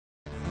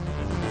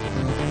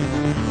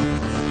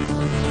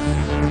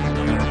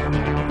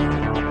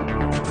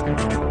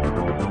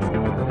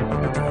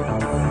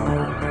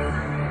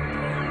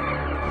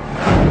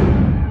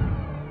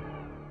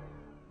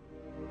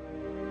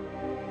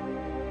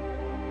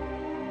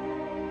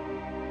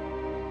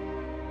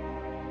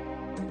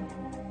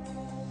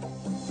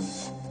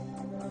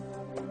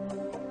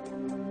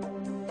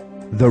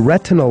The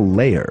retinal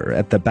layer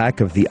at the back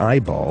of the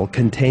eyeball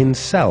contains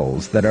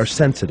cells that are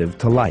sensitive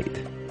to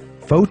light.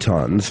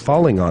 Photons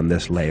falling on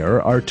this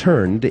layer are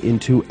turned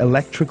into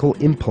electrical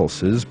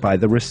impulses by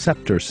the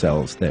receptor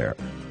cells there.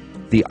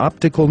 The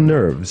optical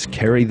nerves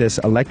carry this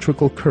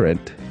electrical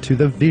current to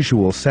the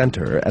visual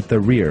center at the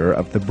rear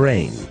of the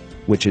brain,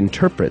 which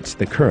interprets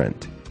the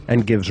current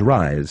and gives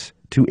rise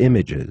to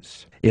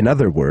images. In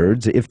other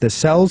words, if the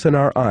cells in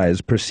our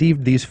eyes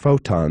perceived these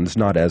photons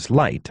not as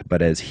light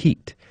but as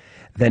heat,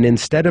 then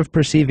instead of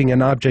perceiving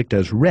an object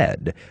as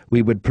red,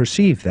 we would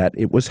perceive that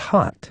it was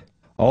hot.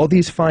 All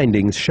these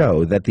findings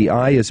show that the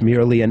eye is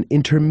merely an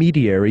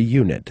intermediary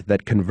unit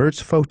that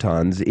converts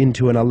photons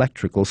into an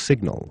electrical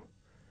signal.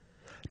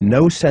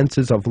 No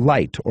senses of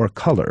light or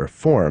color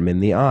form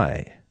in the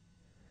eye.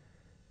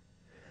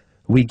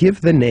 We give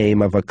the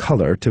name of a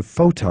color to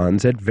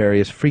photons at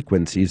various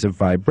frequencies of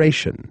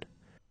vibration: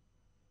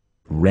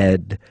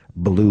 red,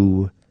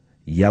 blue,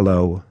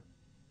 yellow.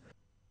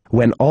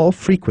 When all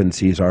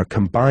frequencies are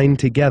combined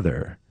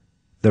together,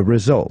 the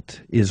result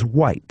is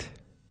white.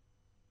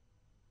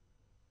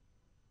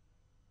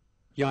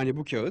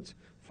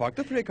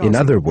 In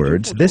other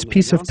words, this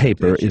piece of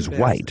paper is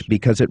white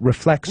because it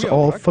reflects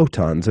all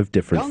photons of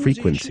different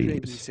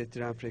frequencies.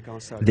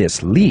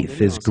 This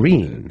leaf is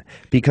green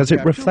because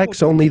it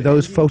reflects only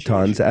those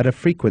photons at a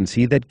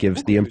frequency that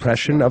gives the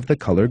impression of the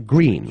color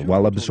green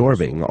while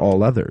absorbing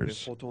all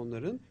others.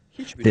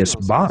 This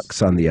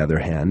box, on the other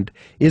hand,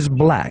 is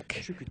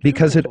black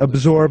because it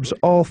absorbs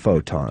all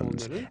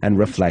photons and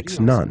reflects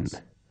none.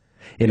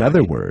 In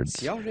other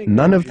words,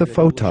 none of the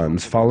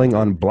photons falling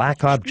on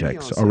black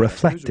objects are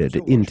reflected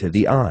into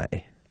the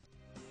eye.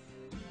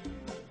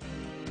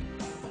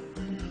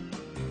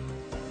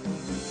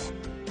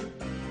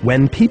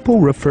 When people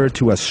refer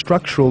to a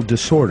structural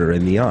disorder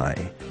in the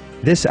eye,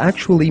 this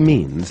actually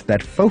means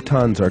that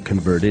photons are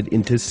converted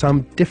into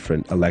some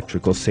different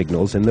electrical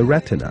signals in the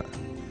retina.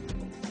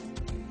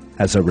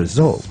 As a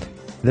result,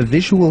 the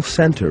visual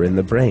center in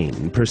the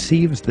brain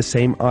perceives the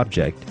same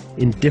object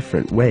in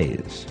different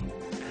ways.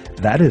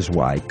 That is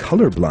why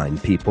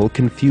colorblind people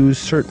confuse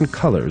certain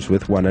colors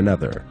with one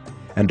another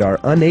and are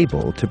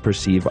unable to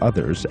perceive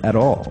others at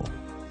all.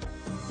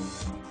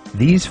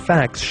 These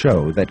facts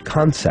show that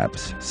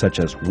concepts such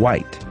as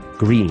white,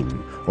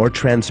 green, or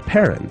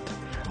transparent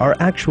are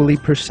actually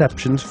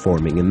perceptions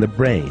forming in the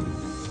brain.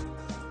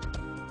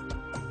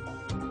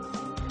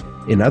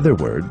 In other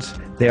words,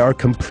 they are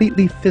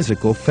completely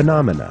physical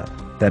phenomena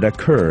that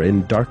occur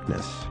in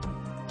darkness.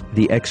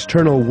 The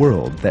external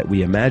world that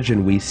we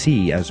imagine we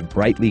see as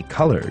brightly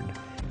colored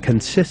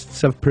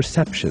consists of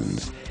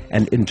perceptions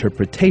and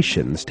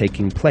interpretations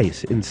taking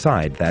place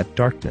inside that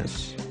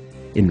darkness.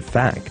 In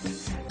fact,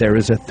 there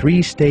is a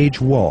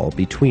three-stage wall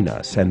between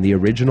us and the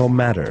original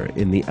matter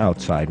in the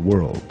outside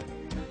world.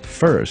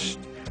 First,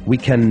 we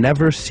can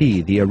never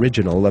see the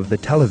original of the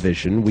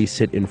television we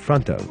sit in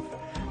front of,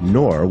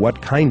 nor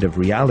what kind of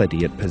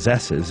reality it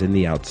possesses in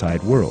the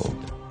outside world.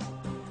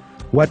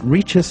 What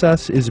reaches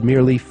us is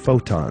merely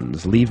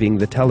photons leaving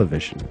the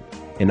television.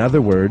 In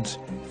other words,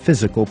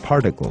 physical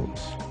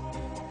particles.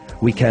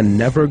 We can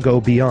never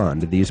go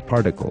beyond these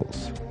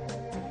particles.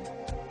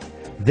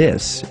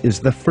 This is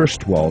the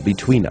first wall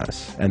between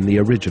us and the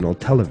original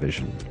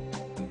television.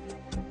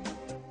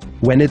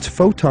 When its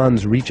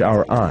photons reach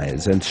our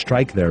eyes and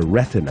strike their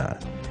retina,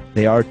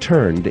 they are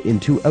turned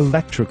into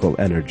electrical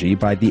energy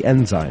by the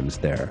enzymes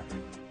there.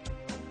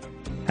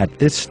 At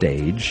this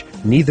stage,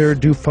 neither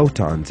do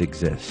photons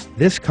exist.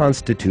 This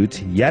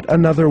constitutes yet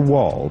another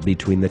wall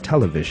between the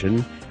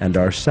television and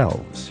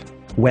ourselves.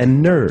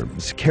 When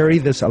nerves carry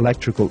this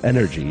electrical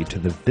energy to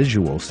the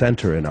visual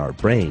center in our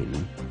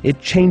brain, it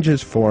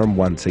changes form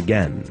once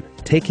again,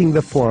 taking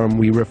the form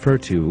we refer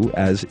to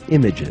as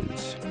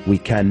images. We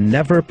can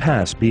never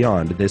pass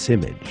beyond this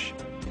image.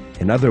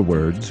 In other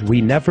words, we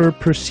never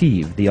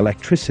perceive the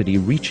electricity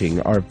reaching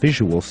our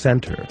visual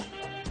center,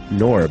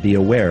 nor be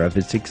aware of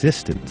its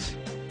existence.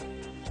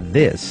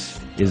 This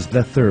is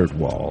the third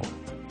wall.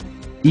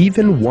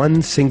 Even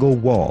one single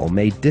wall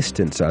may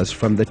distance us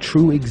from the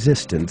true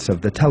existence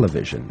of the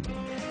television,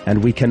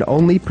 and we can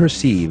only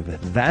perceive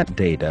that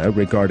data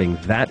regarding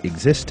that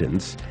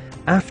existence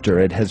after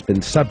it has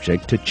been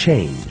subject to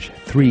change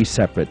 3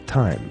 separate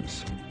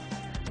times.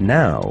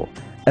 Now,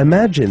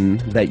 imagine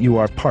that you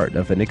are part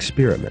of an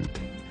experiment.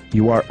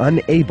 You are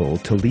unable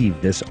to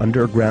leave this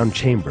underground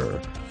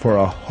chamber for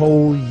a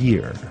whole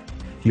year.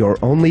 Your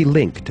only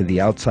link to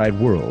the outside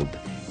world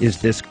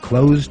is this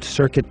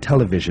closed-circuit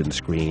television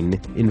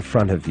screen in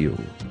front of you.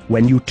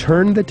 When you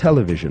turn the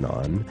television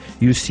on,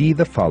 you see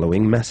the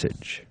following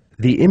message.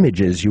 The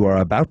images you are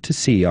about to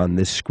see on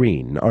this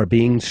screen are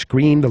being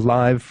screened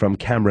live from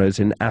cameras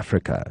in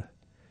Africa.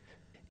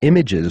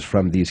 Images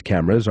from these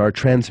cameras are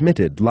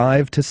transmitted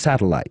live to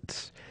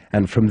satellites,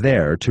 and from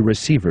there to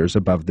receivers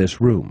above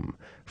this room,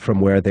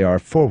 from where they are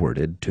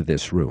forwarded to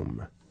this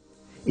room.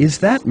 Is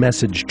that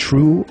message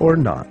true or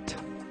not?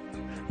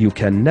 You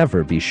can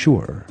never be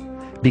sure,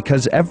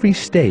 because every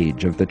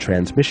stage of the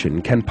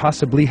transmission can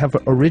possibly have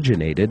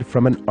originated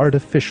from an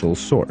artificial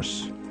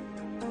source.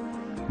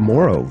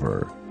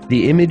 Moreover,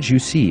 the image you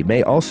see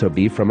may also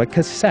be from a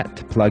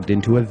cassette plugged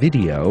into a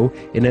video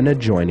in an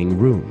adjoining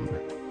room.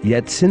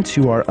 Yet since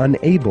you are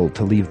unable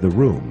to leave the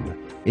room,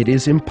 it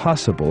is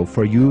impossible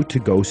for you to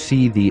go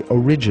see the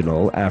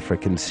original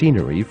African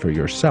scenery for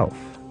yourself.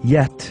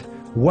 Yet,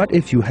 what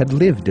if you had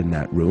lived in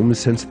that room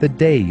since the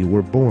day you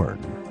were born?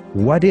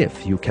 What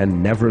if you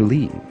can never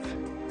leave?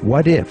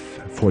 What if,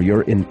 for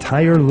your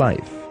entire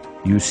life,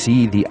 you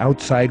see the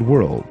outside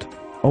world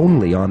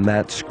only on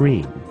that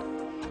screen?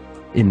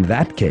 In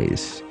that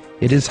case,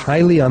 it is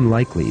highly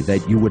unlikely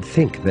that you would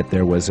think that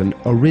there was an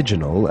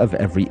original of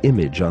every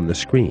image on the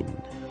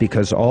screen,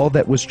 because all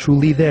that was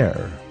truly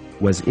there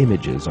was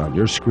images on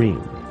your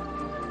screen.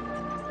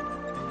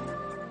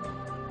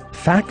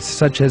 Facts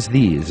such as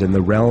these in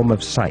the realm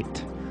of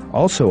sight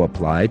also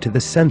apply to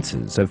the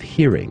senses of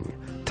hearing,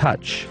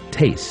 touch,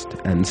 taste,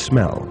 and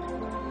smell.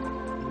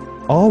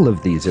 All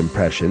of these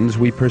impressions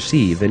we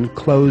perceive in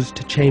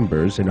closed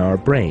chambers in our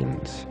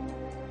brains.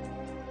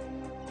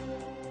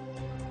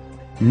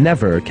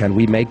 Never can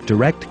we make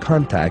direct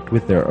contact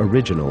with their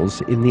originals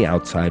in the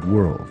outside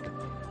world.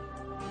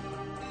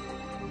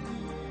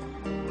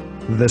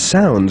 The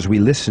sounds we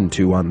listen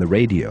to on the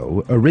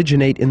radio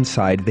originate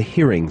inside the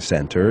hearing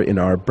center in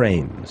our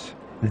brains.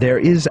 There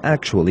is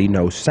actually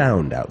no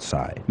sound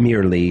outside,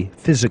 merely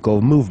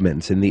physical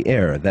movements in the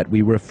air that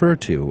we refer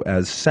to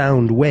as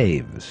sound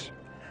waves.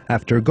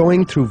 After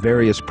going through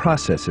various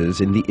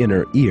processes in the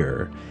inner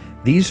ear,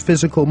 these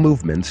physical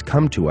movements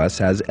come to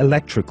us as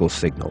electrical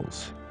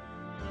signals.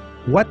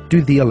 What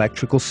do the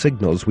electrical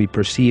signals we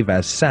perceive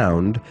as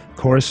sound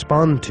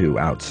correspond to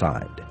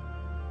outside?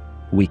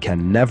 We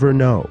can never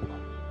know.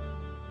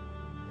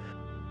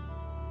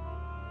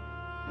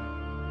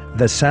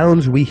 The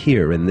sounds we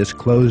hear in this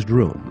closed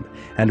room,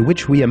 and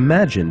which we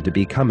imagine to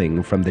be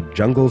coming from the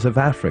jungles of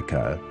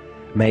Africa,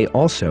 may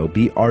also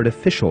be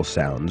artificial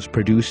sounds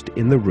produced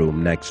in the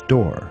room next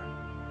door.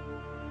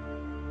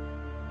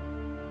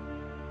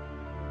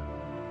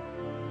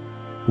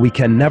 We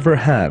can never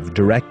have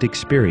direct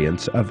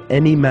experience of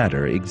any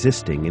matter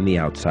existing in the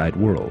outside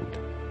world.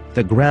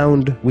 The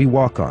ground we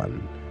walk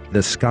on,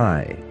 the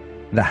sky,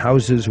 the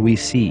houses we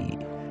see,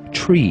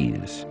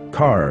 trees,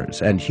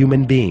 cars, and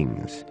human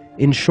beings,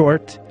 in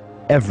short,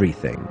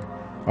 everything,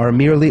 are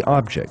merely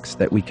objects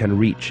that we can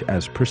reach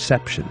as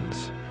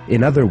perceptions.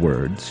 In other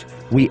words,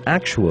 we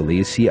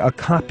actually see a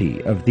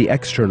copy of the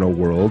external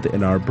world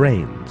in our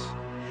brains,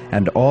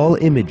 and all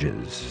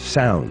images,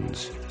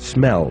 sounds,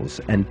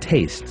 smells, and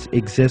tastes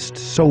exist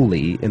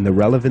solely in the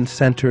relevant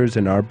centers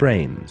in our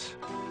brains,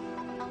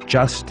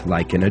 just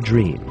like in a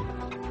dream.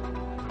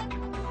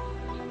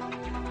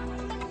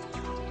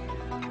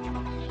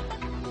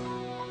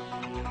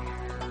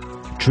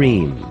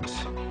 Dreams,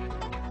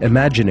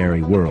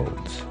 imaginary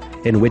worlds,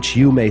 in which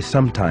you may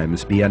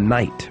sometimes be a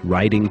knight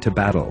riding to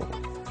battle,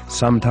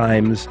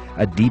 sometimes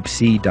a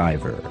deep-sea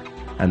diver,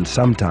 and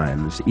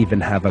sometimes even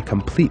have a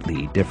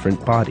completely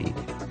different body.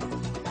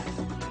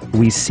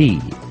 We see,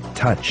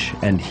 touch,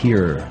 and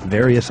hear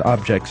various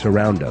objects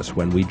around us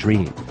when we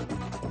dream,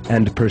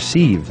 and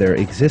perceive their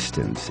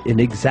existence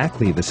in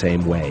exactly the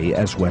same way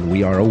as when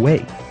we are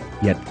awake.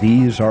 Yet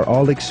these are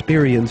all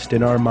experienced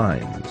in our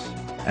minds,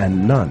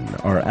 and none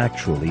are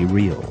actually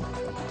real.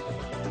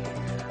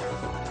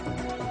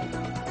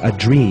 A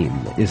dream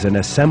is an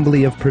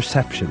assembly of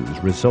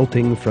perceptions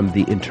resulting from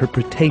the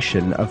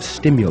interpretation of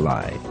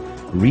stimuli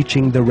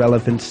reaching the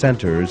relevant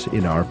centers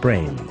in our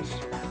brains.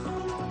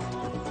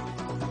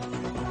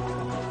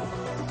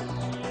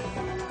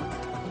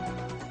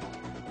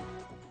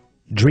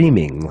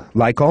 Dreaming,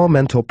 like all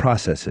mental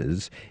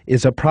processes,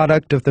 is a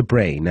product of the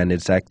brain and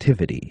its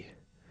activity.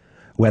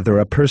 Whether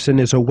a person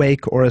is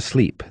awake or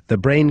asleep, the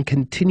brain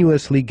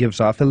continuously gives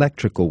off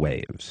electrical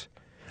waves.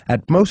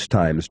 At most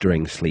times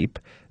during sleep,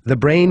 the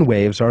brain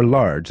waves are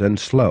large and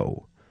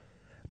slow,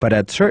 but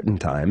at certain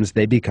times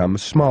they become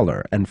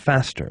smaller and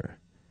faster.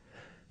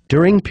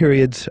 During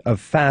periods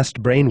of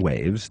fast brain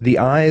waves, the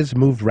eyes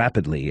move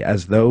rapidly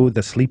as though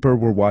the sleeper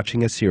were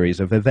watching a series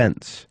of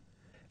events.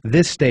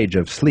 This stage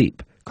of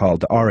sleep,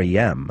 called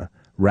REM,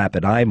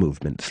 rapid eye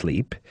movement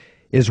sleep,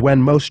 is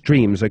when most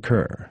dreams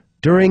occur.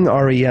 During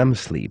REM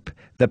sleep,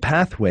 the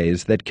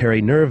pathways that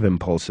carry nerve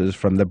impulses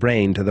from the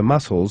brain to the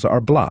muscles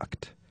are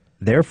blocked.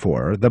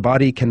 Therefore, the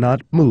body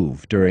cannot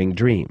move during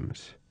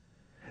dreams.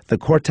 The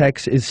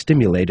cortex is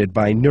stimulated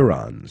by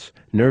neurons,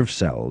 nerve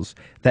cells,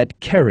 that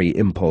carry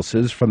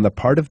impulses from the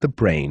part of the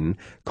brain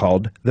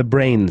called the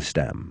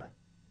brainstem.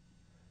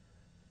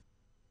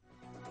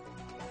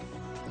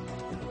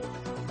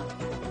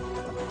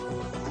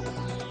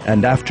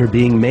 And after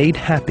being made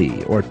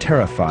happy or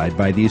terrified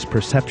by these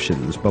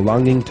perceptions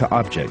belonging to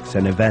objects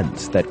and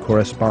events that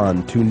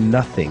correspond to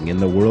nothing in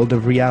the world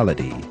of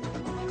reality,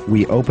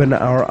 we open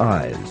our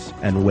eyes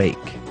and wake.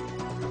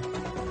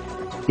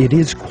 It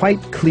is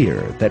quite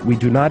clear that we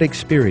do not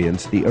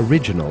experience the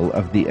original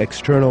of the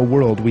external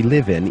world we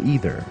live in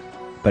either,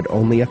 but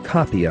only a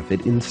copy of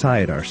it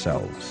inside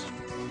ourselves.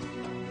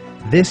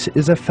 This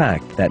is a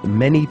fact that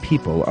many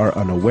people are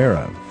unaware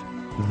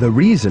of. The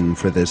reason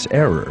for this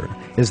error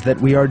is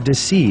that we are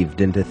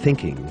deceived into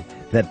thinking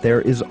that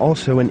there is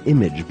also an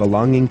image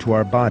belonging to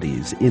our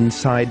bodies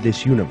inside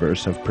this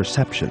universe of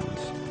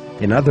perceptions.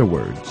 In other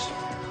words,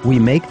 we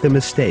make the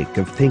mistake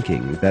of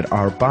thinking that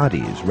our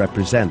bodies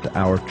represent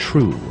our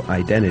true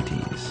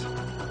identities.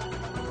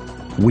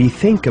 We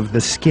think of the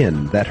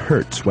skin that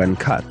hurts when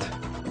cut,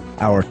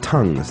 our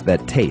tongues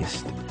that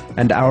taste,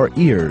 and our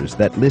ears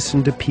that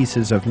listen to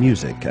pieces of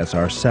music as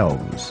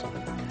ourselves,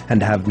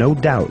 and have no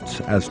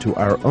doubts as to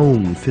our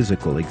own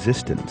physical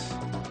existence.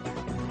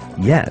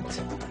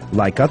 Yet,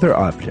 like other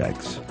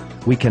objects,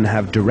 we can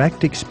have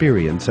direct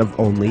experience of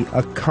only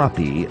a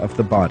copy of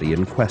the body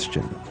in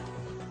question.